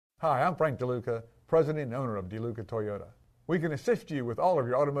Hi, I'm Frank Deluca, President and owner of Deluca Toyota. We can assist you with all of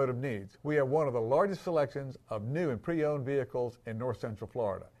your automotive needs. We have one of the largest selections of new and pre-owned vehicles in North Central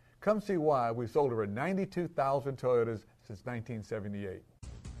Florida. Come see why we've sold over 92,000 Toyotas since 1978.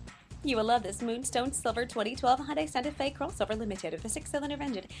 You will love this Moonstone Silver 2012 Hyundai Santa Fe crossover limited with a 6-cylinder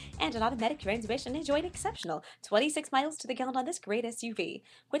engine and an automatic transmission. Enjoy an exceptional 26 miles to the gallon on this great SUV.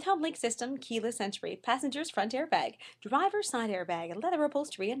 With home link system, keyless entry, passenger's front airbag, driver's side airbag, leather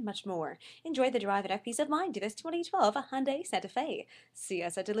upholstery, and much more. Enjoy the drive and have peace of mind to this 2012 Hyundai Santa Fe. See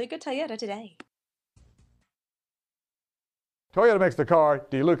us at Deluca Toyota today. Toyota makes the car,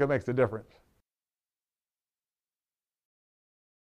 Deluca makes the difference.